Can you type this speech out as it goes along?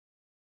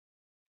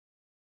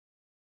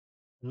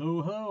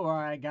Hello, hello. All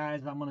right,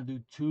 guys, I'm going to do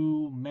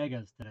two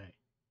megas today.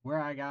 Where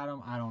I got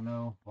them, I don't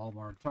know.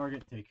 Walmart,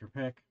 Target, take your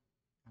pick.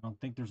 I don't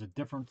think there's a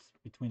difference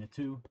between the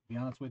two, to be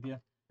honest with you.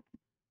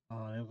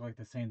 They look like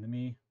the same to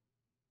me.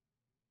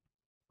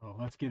 So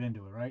let's get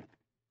into it, right?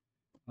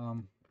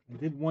 Um, I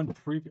did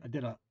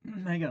a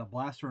mega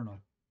blaster and a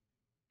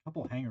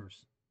couple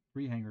hangers,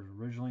 three hangers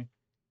originally.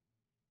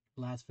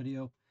 Last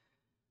video,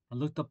 I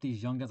looked up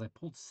these young guns. I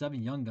pulled 7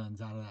 young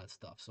guns out of that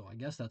stuff, so I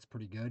guess that's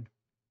pretty good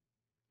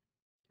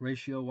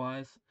ratio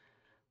wise.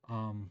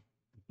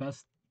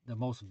 Best, the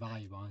most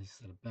valuable. I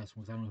said the best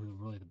ones. I don't know who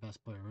really the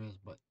best player is,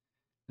 but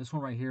this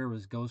one right here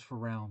goes for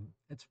around.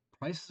 Its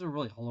prices are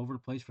really all over the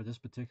place for this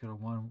particular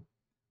one,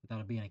 without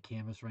it being a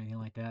canvas or anything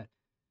like that.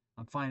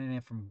 I'm finding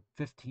it from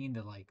 15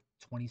 to like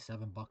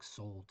 27 bucks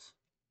sold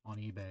on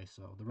eBay.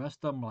 So the rest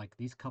of them, like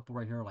these couple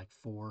right here, are like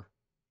 4.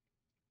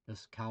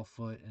 This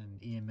Cowfoot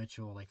and Ian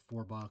Mitchell, like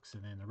 $4,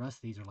 and then the rest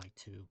of these are like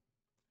 2.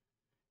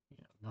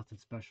 Nothing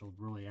special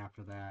really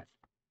after that.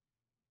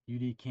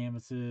 UD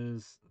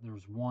canvases.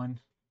 There's one.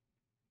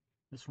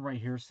 This one right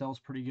here sells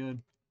pretty good.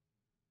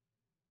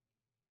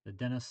 The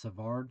Dennis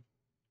Savard.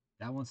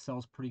 That one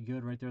sells pretty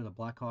good right there. The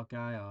Blackhawk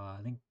guy.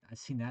 I think I've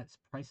seen that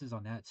prices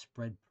on that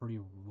spread pretty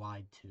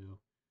wide too.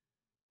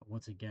 But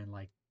once again,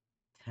 like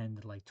 10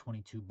 to like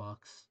 22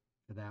 bucks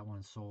for that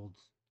one sold.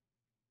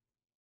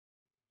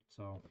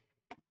 So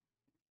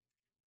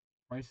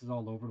prices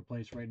all over the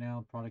place right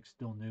now. Product's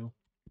still new.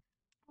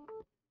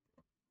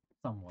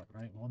 Somewhat,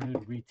 right? Well, new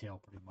to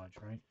retail pretty much,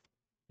 right?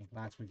 I think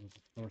last week was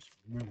the first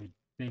really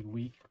big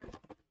week.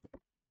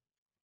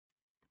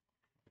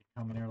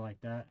 Coming there like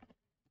that.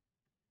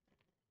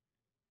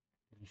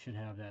 You should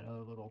have that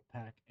other little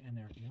pack in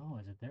there. No,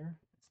 is it there?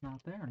 It's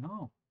not there.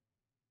 No.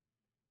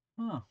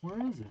 Huh,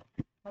 where is it?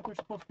 I thought there's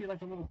supposed to be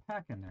like a little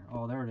pack in there.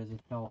 Oh, there it is.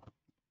 It fell.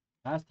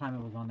 Last time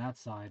it was on that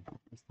side.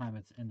 This time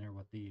it's in there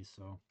with these,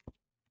 so.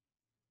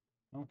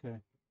 Okay.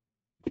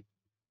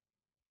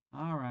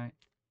 All right.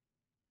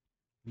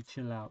 We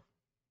chill out.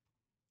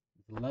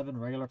 11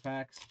 regular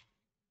packs,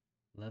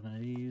 11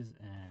 of these,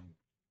 and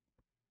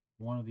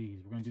one of these.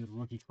 We're going to do the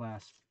rookie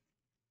class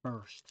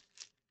first.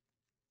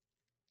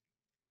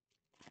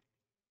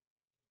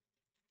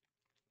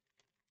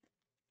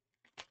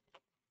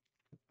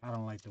 I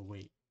don't like to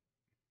wait.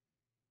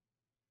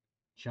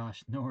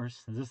 Josh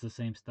Norris. Is this the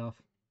same stuff?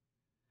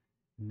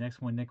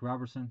 Next one, Nick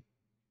Robertson.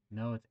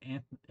 No,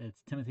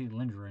 it's Timothy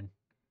Lindgren.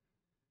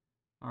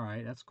 All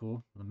right, that's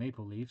cool. The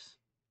Maple Leafs.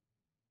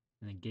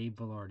 And then Gabe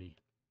Velarde.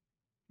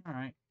 All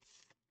right.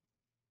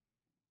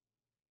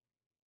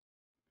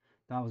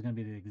 Thought it was going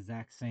to be the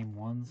exact same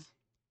ones.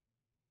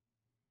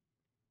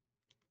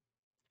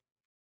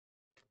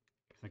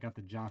 Because I got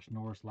the Josh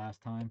Norris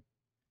last time.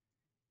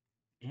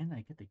 And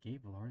I get the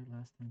Gabe Velarde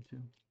last time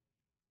too.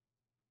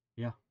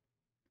 Yeah.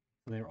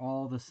 So they're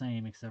all the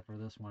same except for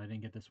this one. I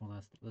didn't get this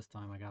one this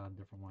time. I got a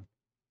different one.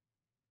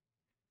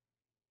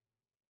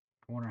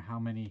 I wonder how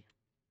many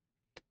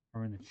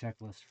are in the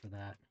checklist for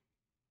that.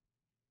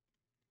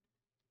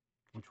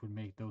 Which would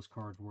make those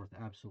cards worth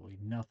absolutely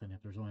nothing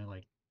if there's only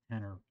like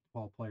 10 or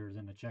 12 players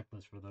in the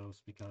checklist for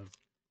those, because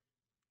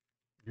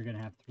you're going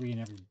to have 3 in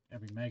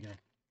every mega.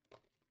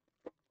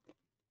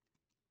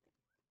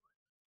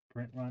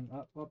 Print run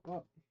up, up,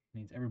 up.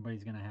 Means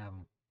everybody's going to have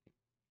them.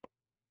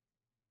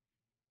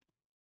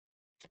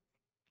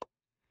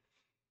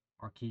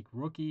 Arkeek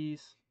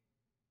rookies.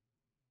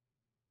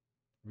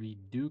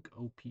 Reed Duke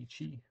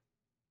OPC.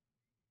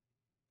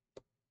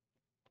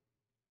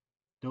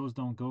 Those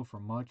don't go for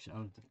much.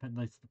 Depends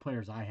like the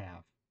players I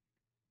have.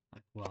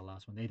 Like, well,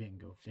 last one they didn't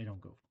go. They don't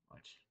go for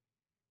much.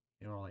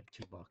 They're all like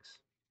 $2.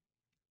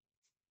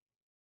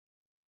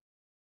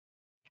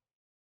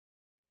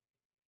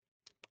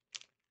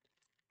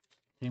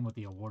 Same with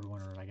the award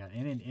winner I got,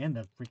 and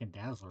the freaking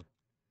Dazzler.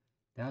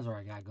 Dazzler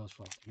I got goes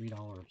for like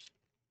 $3.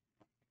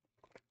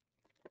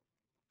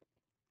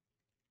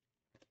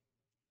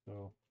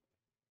 So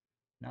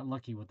not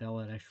lucky with all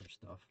that extra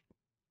stuff.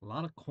 A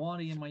lot of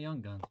quantity in my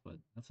young guns, but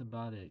that's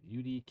about it.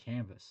 UD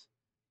Canvas.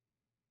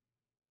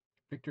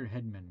 Victor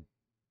Hedman.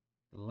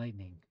 The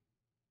Lightning.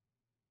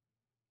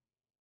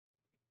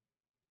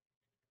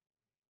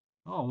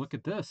 Oh, look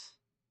at this.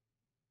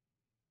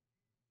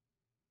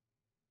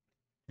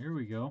 Here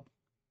we go.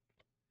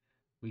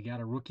 We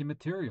got a rookie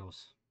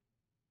materials.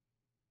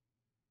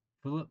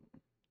 Philip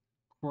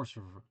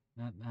Corser.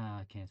 Not,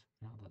 I can't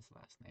pronounce his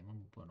last name.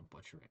 I'm going to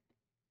butcher it.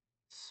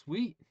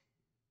 Sweet.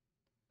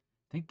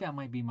 I think that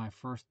might be my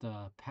first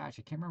patch.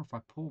 I can't remember if I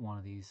pulled one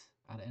of these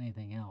out of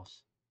anything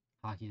else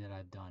hockey that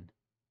I've done.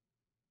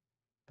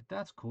 But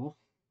that's cool.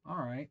 All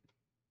right.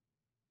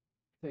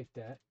 Take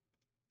that.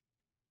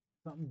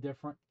 Something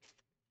different.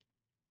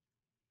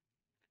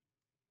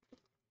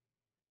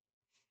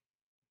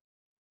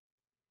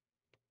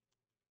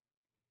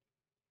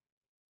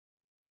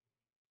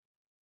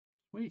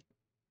 Sweet.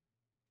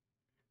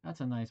 That's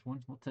a nice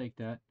one. We'll take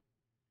that.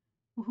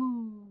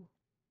 Woohoo.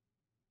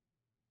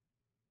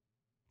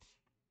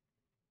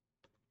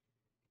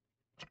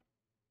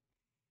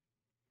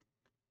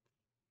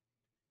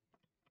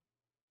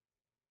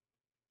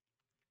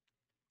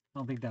 I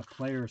don't think that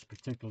player is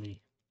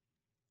particularly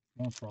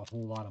known for a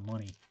whole lot of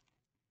money.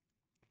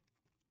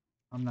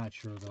 I'm not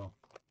sure though.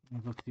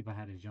 Let's see if I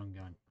had his young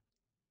gun.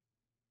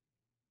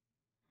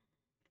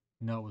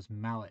 No, it was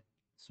Mallet.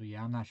 So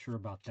yeah, I'm not sure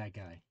about that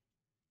guy.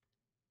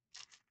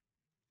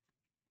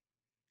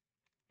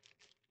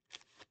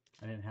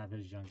 I didn't have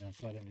his young gun,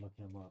 so I didn't look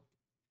him up.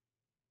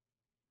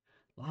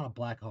 A lot of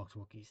Blackhawks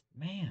rookies.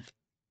 Man.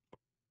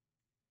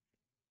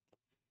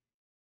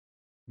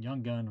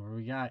 Young gun, where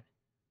we got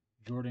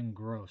Jordan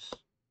Gross.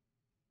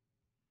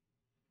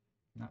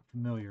 Not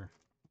familiar.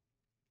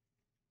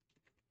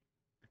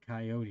 A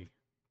Coyote.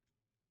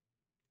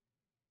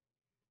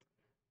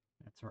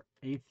 That's our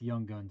 8th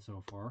young gun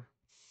so far.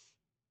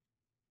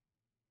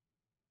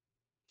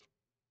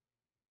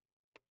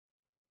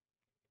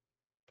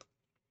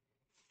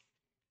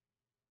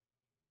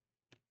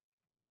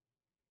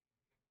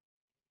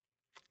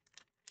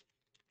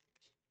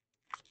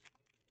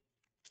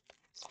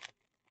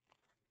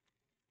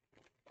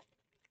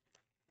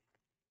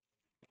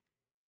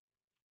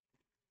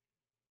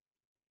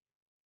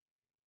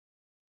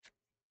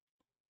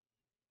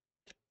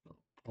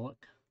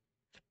 Pollock.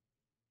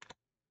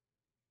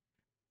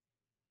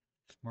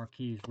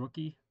 Marquis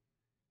rookie,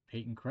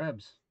 Peyton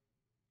Krebs.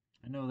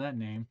 I know that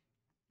name.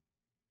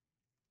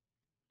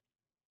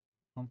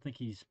 I don't think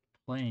he's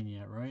playing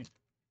yet, right?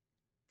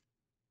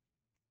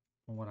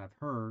 From what I've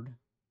heard.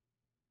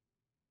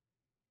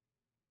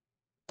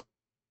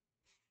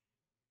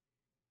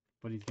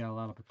 But he's got a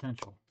lot of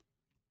potential.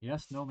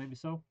 Yes? No? Maybe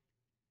so?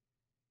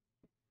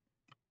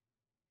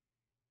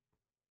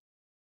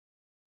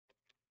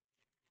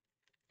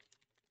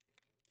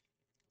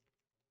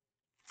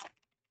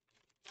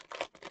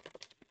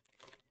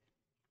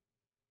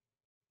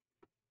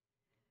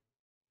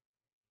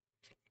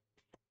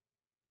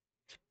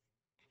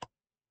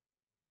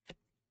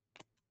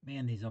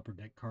 Man, these Upper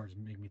Deck cards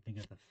make me think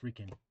of the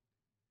freaking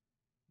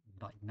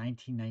like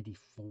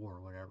 1994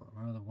 or whatever.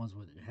 Remember the ones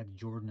with it had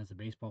Jordan as a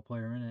baseball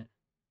player in it?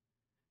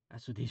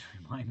 That's what these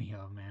remind me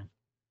of, man.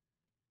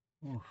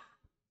 Oof.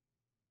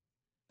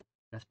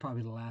 That's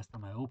probably the last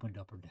time I opened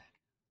Upper Deck.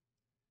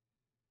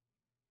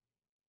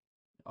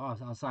 Oh,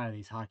 outside of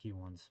these hockey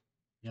ones.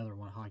 The other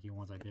hockey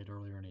ones I did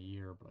earlier in the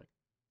year, but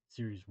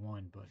Series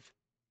 1, but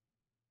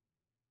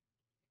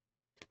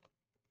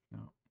no.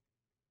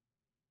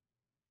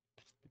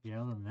 But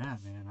yeah, other than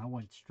that, man, I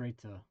went straight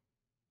to,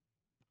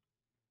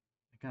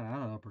 I got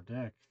out of Upper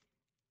Deck.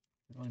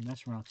 Didn't really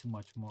mess around too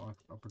much more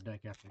Upper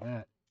Deck after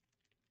that.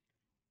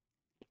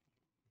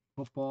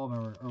 Football,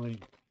 remember early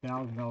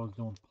 2000s I was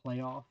doing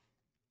playoff.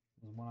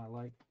 Was one I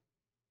liked.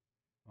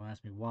 Don't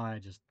ask me why,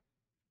 just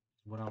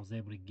what I was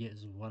able to get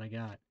is what I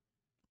got.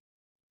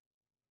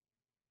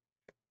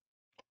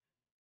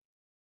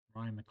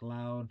 Ryan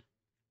McLeod.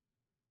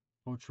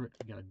 Portrait,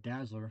 we got a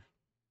Dazzler.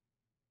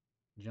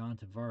 John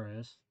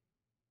Tavares.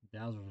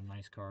 Dazzlers are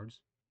nice cards.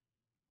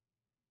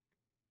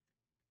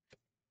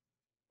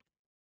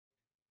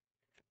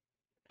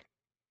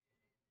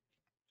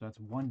 So that's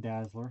one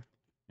Dazzler.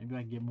 Maybe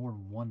I can get more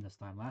than one this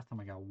time. Last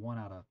time I got one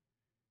out of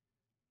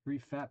 3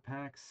 fat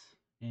packs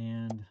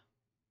and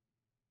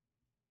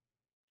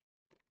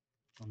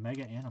a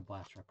Mega and a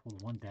Blaster. I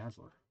pulled one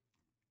Dazzler.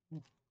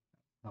 Ooh,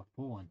 tough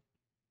pulling.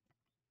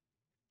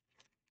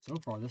 So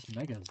far, this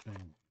Mega has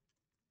been...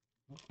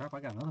 Oh crap, I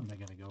got another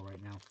Mega to go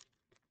right now.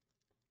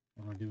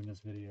 And we're doing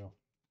this video.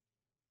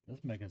 This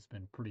Mega's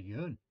been pretty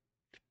good.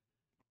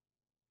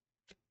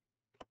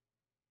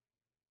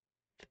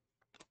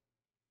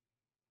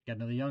 Got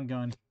another Young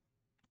Gun.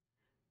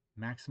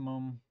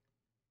 Maximum.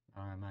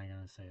 I'm not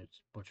going to say it.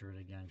 Just butcher it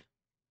again.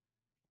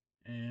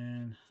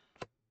 And...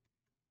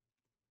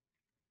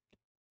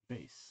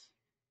 base.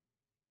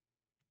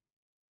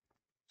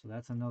 So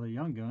that's another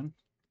Young Gun.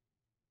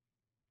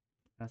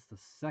 That's the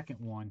second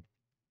one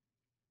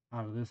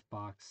out of this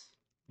box.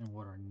 And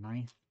what, our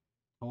 9th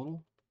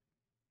total?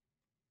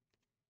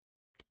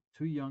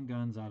 2 Young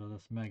Guns out of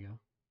this Mega.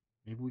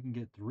 Maybe we can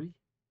get 3?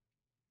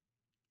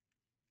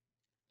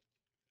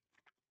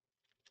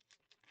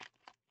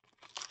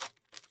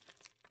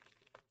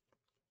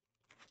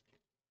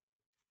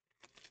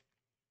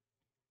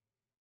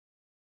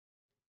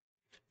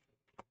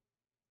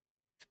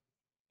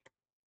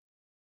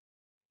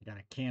 Got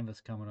a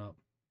canvas coming up.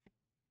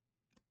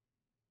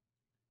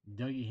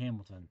 Dougie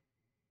Hamilton.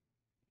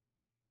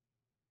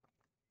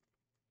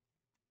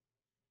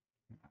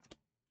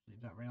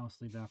 Leave that right now.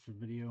 Sleep after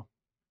the video.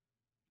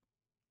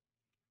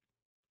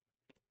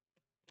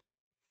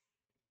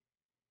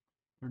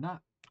 They're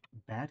not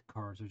bad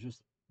cards. They're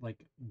just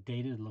like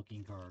dated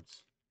looking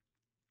cards.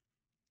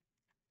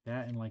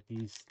 That and like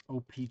these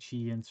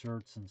OPC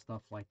inserts and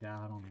stuff like that.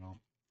 I don't know.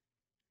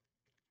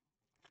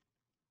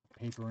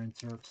 Paper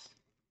inserts.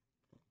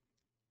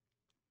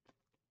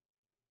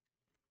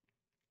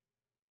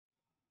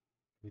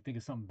 We think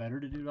of something better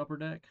to do to Upper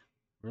Deck?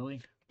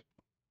 Really?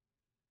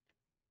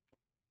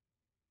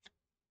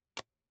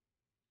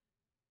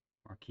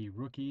 Marquee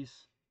rookies.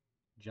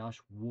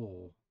 Joseph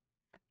Wool.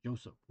 I'm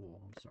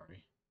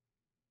sorry.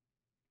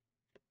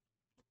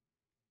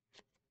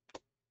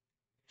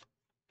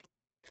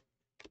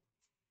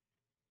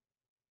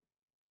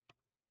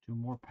 2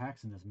 more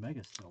packs in this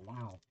mega still.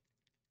 Wow.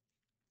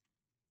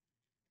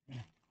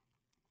 Man.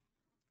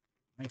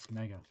 Nice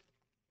mega.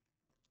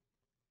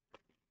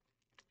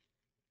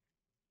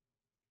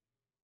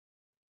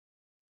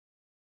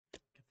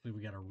 Hopefully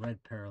we got a red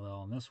parallel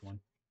on this one.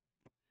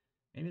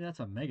 Maybe that's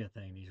a mega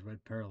thing, these red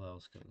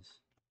parallels, because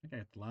I think I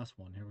got the last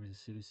one. Here we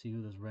see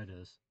who this red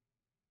is.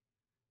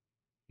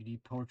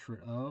 UD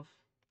portrait of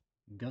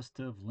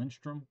Gustav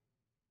Lindstrom.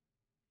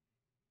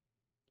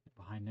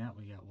 Behind that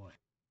we got what?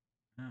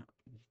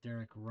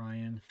 Derek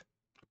Ryan.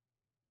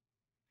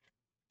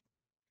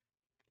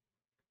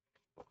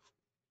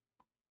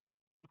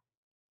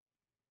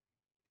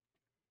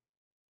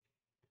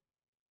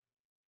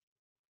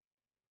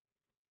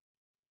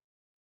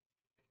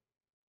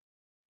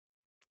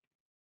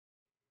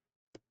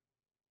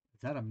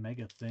 Is that a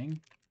mega thing?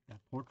 That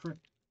portrait?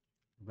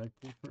 Red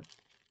portrait?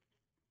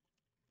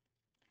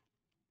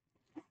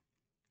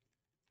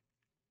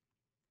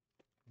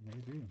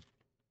 Maybe.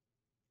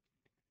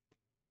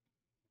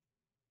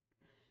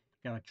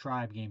 Got a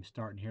tribe game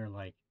starting here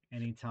like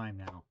anytime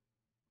now.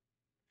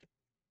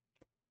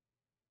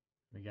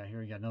 We got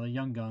another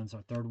Young Guns,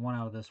 our third one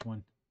out of this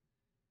one.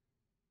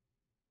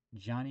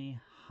 Johnny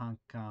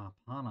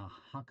Hankapana.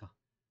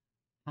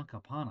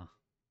 Hankapana.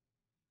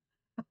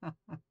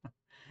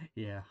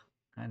 Yeah,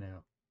 I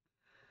know.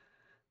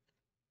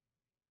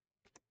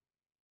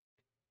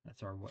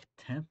 That's our, what,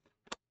 10th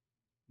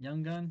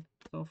Young Gun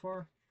so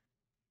far?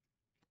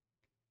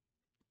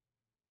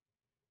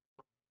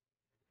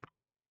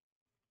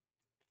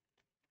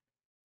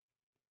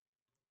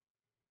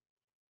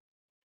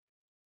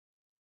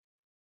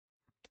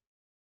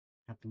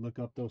 Have to look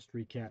up those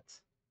 3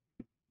 cats.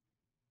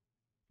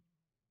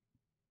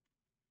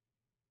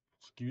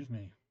 Excuse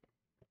me.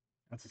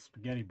 That's a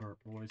spaghetti burp,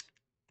 boys.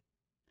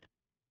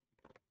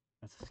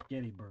 That's a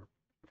spaghetti burp.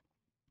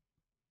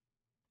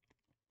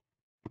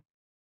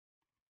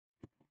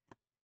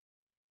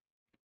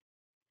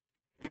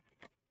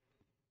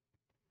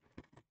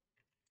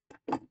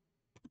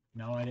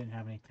 No, I didn't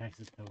have any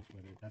Texas toast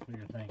with it. That's what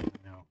you're thinking.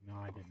 No,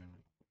 I did not.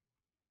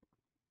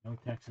 No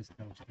Texas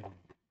toast today.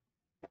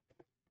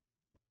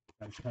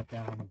 Gotta cut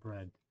down on the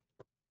bread.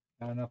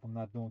 Not enough, I'm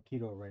not doing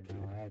keto right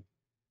now. I had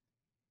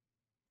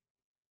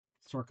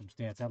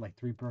circumstance. I had like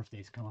 3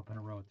 birthdays come up in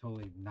a row. It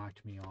totally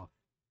knocked me off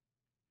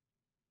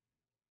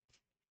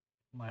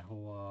my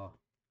whole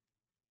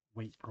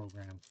weight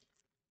program.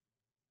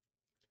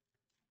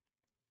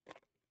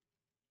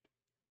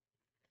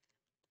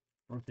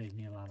 Birthdays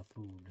need a lot of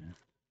food.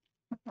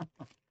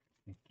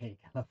 And cake.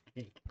 I love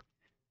cake.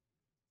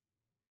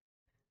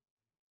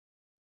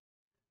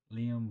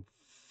 Liam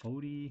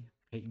Fody,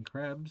 Peyton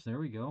Krebs. There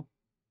we go.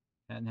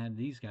 Hadn't had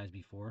these guys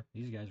before.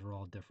 These guys were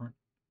all different.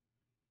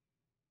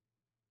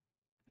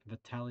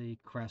 Vitaly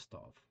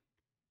Krastov.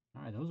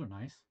 Alright, those are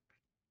nice.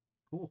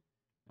 Cool.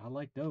 I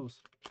like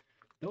those.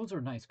 Those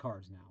are nice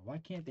cards now. Why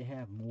can't they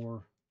have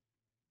more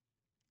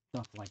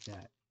stuff like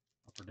that?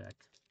 Upper deck.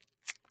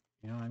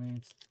 You know what I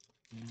mean?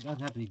 It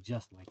doesn't have to be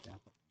just like that.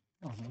 But,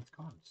 oh, nice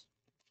cards.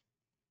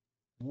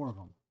 More of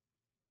them.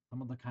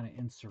 Some of the kind of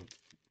insert.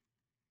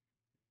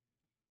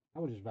 I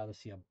would just rather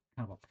see a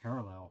kind of a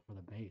parallel for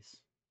the base. To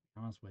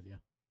be honest with you.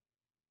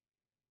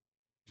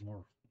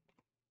 More.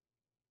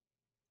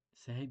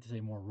 I hate to say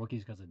more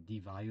rookies because it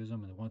devalues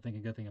them. And the one thing, a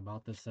good thing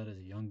about this set is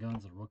the Young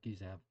Guns. The rookies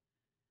have,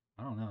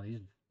 I don't know,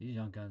 these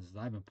Young Guns that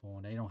I've been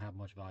pulling, they don't have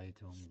much value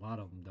to them. A lot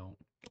of them don't.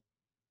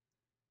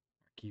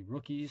 Key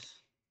rookies.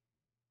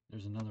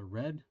 There's another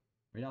red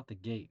right out the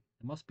gate.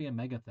 It must be a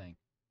mega thing.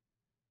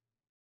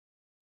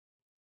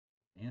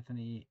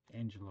 Anthony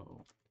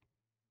Angelo.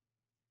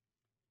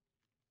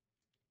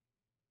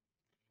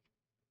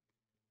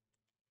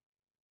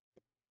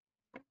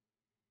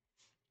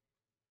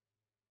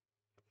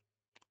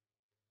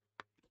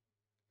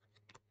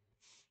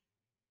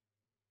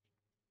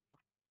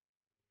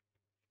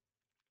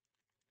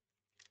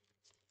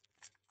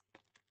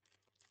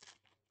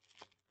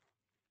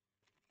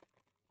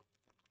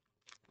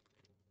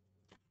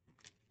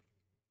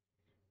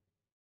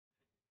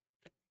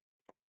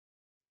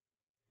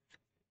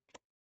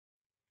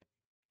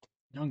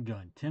 Young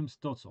Gun, Tim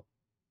Stutzel.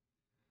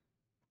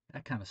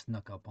 That kind of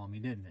snuck up on me,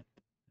 didn't it?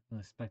 I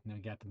wasn't expecting we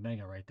got the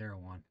mega right there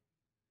one.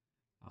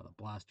 Oh, the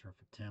blaster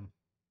for Tim.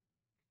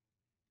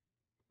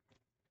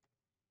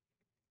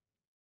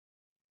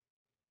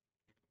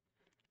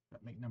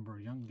 That make number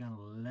Young Gun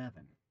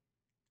 11.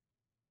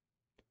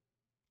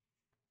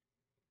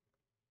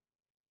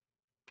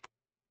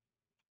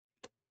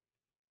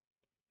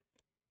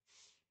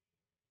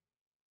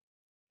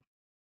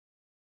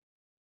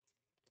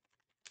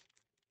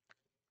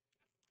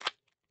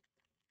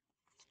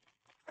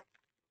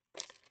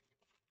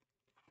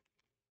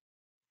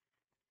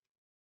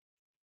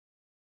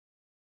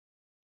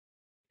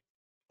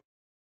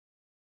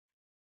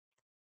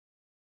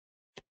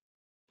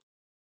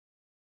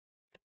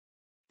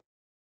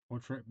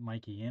 Portrait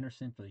Mikey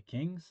Anderson for the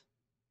Kings.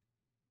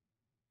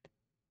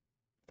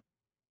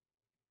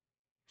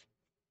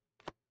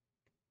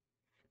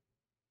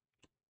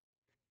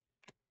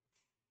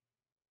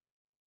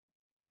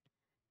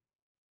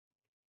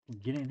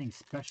 get anything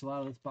special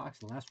out of this box.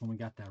 The last one we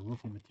got that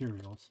rookie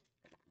materials.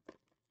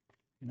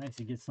 Be nice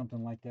to get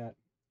something like that.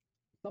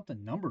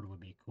 Something numbered would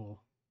be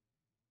cool.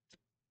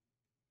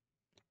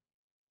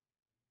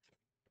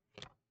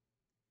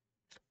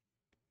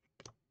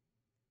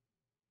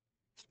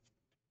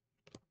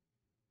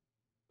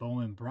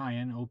 Bowman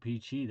Bryan,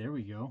 OPG. There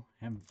we go.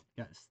 Haven't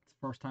got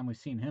first time we've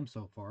seen him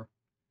so far.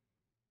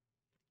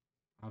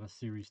 Out of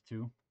Series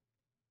 2.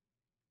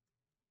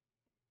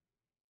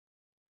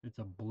 It's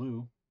a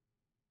blue.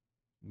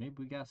 Maybe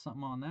we got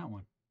something on that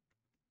one.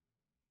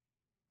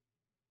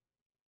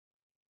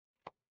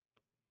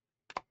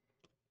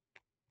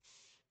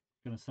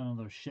 Gonna send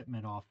another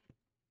shipment off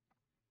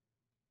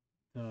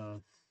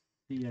to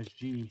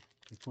CSG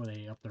before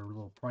they up their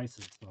little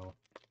prices. So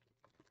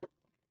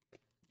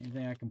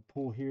anything I can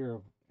pull here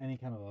of any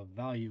kind of a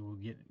value will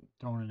get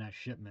thrown in that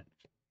shipment.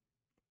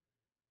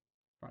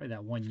 Probably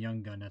that one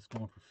young gun that's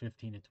going for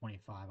 15 to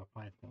 25. I'll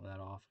probably pull that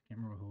off. I can't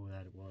remember who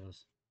that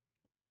was.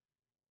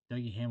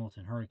 Dougie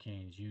Hamilton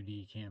Hurricanes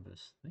UD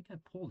Canvas. I think I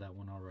pulled that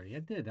one already. I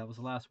did. That was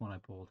the last one I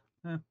pulled.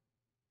 So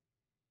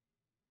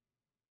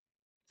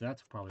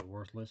that's probably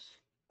worthless.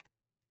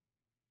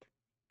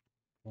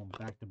 Pulling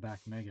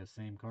back-to-back mega,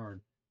 same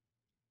card.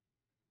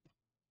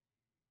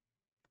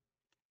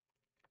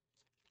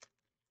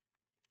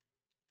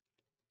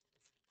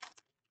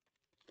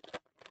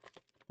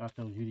 Thought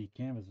those UD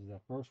canvases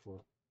at first were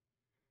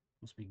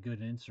supposed to be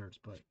good inserts,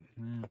 but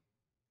doesn't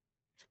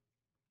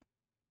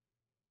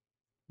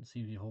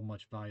seem to hold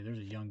much value. There's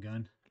a young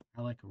gun.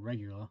 I like a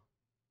regular.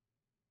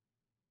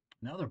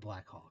 Another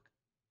Black Hawk.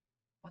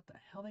 What the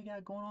hell they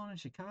got going on in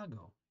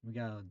Chicago? We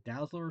got a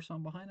Dazzler or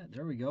something behind it.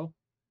 There we go.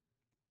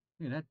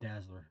 Look at that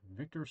Dazzler.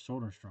 Victor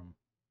Soderstrom.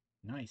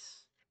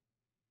 Nice.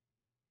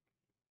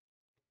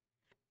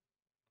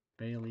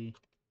 Bailey.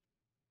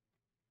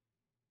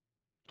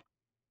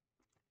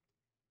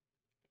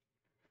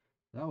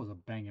 That was a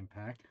banging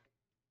pack.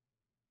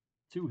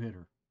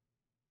 Two-hitter.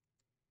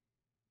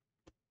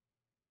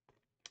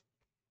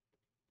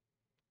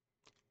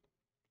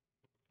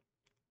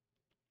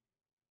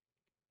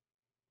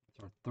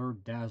 It's our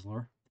third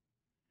Dazzler.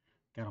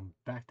 Got them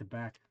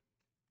back-to-back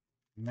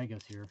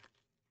megas here.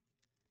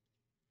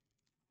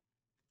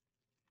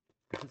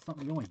 Is it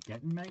something you only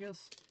get in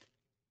megas?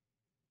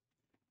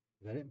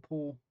 I didn't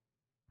pull.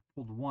 I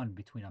pulled one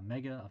between a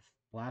mega, a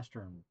blaster,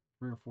 and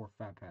 3 or 4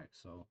 fat packs.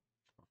 So,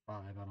 or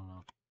 5, I don't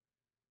know.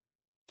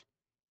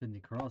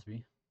 Sidney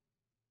Crosby.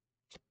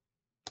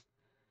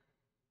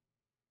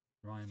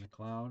 Ryan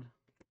McLeod.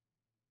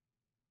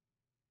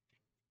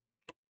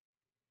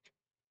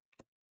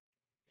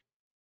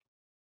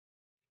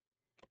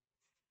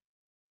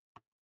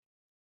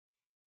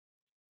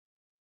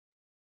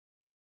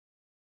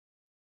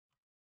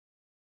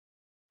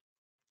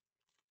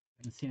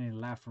 Haven't seen any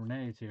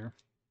Lafrenays here.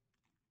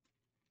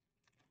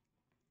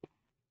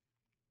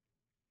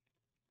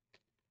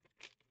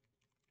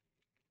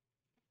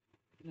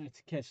 Nice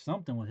to catch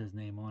something with his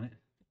name on it.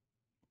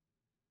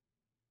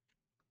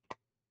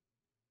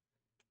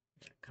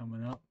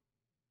 Coming up.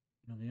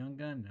 Another young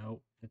gun?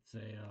 Nope. It's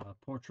a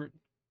portrait.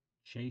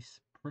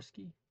 Chase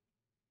Prisky.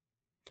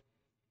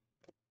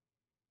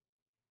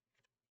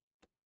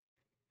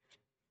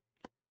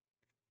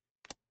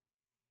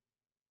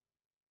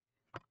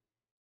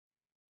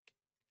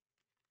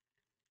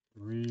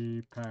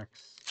 Three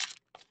packs.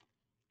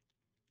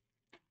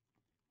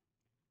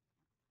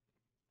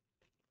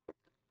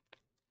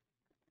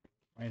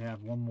 Might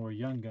have one more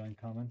young gun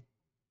coming.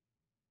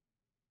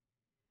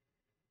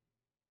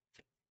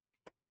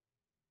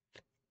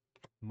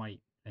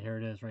 Might. Here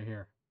it is right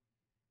here.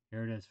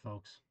 Here it is,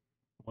 folks.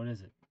 What is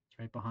it? It's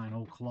right behind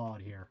old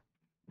Claude here.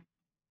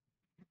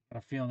 Got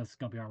a feeling this is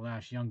going to be our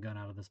last young gun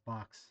out of this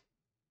box.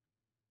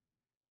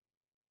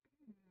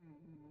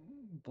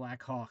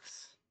 Black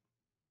Hawks.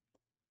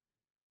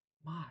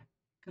 My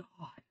God.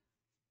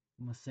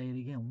 I'm going to say it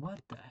again.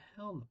 What the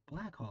hell? The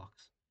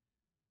Blackhawks.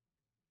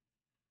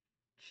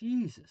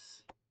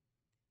 Jesus.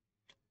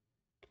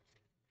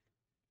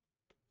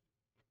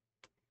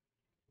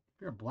 If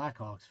you're a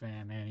Blackhawks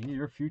fan, man,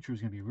 your future is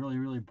going to be really,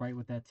 really bright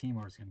with that team,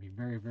 or it's going to be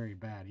very, very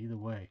bad. Either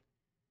way,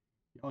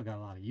 y'all got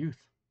a lot of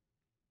youth.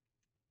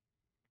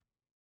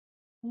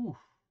 Ooh.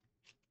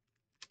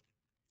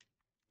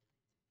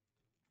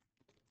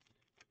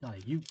 A lot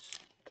of youths.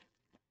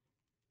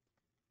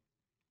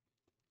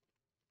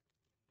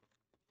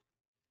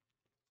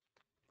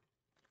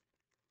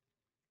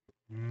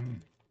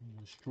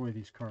 Destroy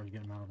these cards,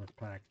 get them out of this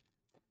pack.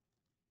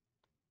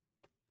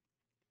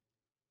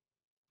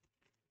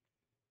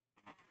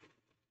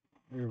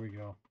 There we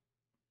go.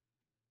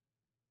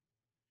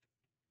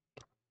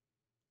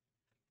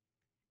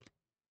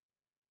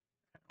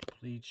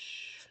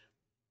 Bleach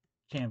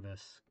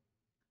canvas.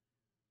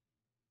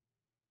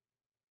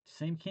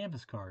 Same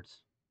canvas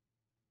cards.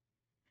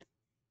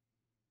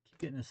 Keep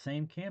getting the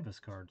same canvas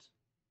cards.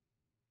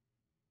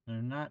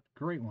 They're not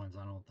great ones,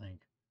 I don't think.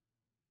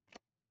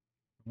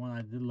 The one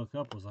I did look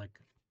up was like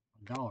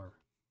 $1. Or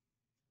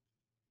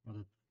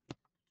the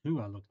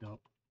 2 I looked up.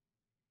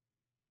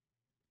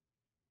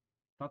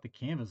 Thought the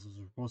canvases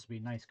were supposed to be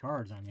nice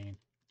cards. I mean,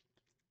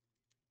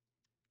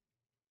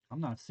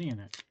 I'm not seeing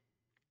it.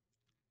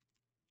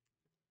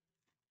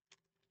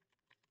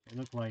 They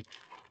look like...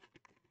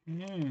 look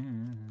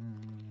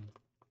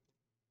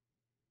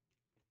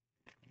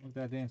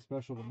that damn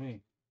special to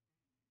me.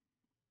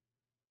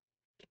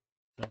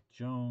 Seth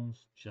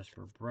Jones,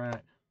 Jesper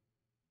Bratt.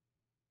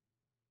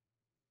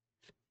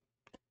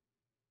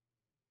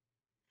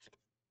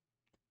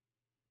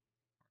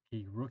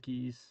 Key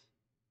rookies.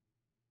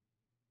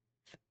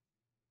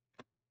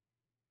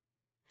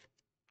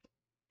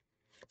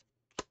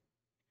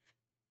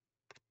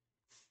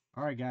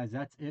 Alright guys,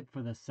 that's it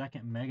for the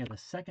second mega. The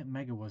second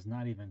mega was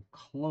not even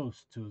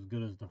close to as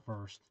good as the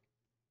first.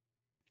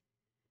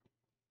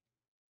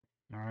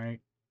 Alright.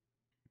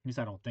 At least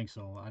I don't think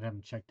so. I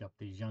haven't checked up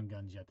these young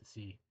guns yet to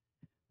see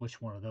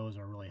which one of those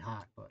are really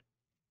hot, but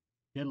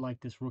did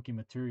like this rookie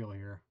material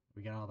here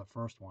we got out of the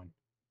first one.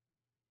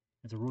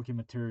 It's a rookie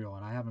material,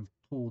 and I haven't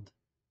pulled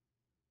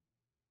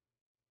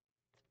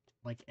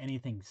like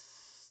anything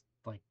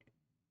like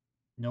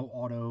no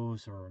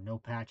autos or no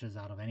patches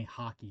out of any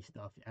hockey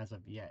stuff as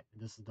of yet.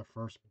 This is the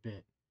first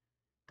bit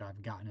that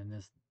I've gotten in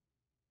this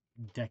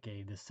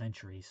decade, this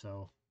century,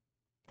 so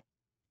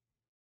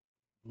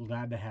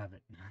glad to have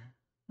it.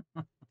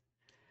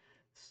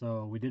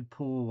 So we did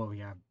pull what we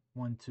have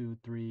 1, 2,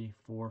 3,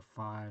 4,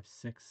 5,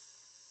 6,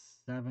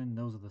 7.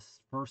 Those are the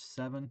first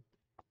 7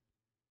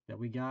 that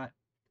we got.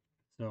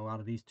 So out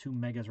of these 2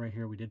 megas right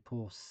here, we did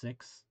pull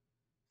 6.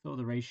 So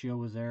the ratio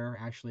was there.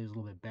 Actually, it was a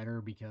little bit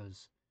better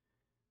because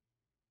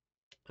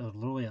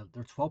literally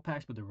they're 12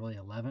 packs, but they're really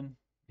 11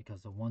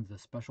 because the one's the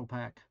special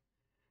pack.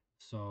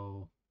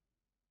 So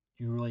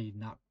you really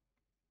not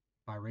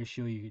by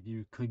ratio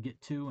you could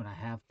get 2, and I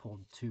have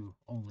pulled 2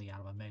 only out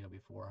of a mega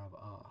before of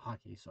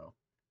hockey. So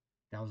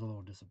that was a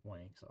little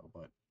disappointing. So,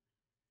 but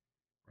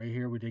right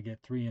here we did get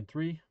 3 and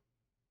 3.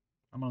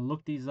 I'm gonna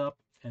look these up,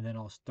 and then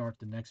I'll start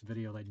the next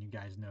video letting you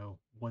guys know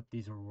what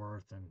these are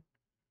worth, and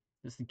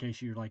just in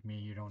case you're like me,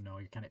 you don't know,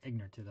 you're kind of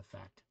ignorant to the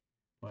fact.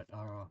 But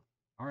all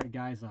right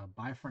guys,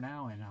 bye for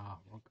now, and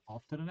we're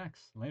off to the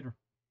next later.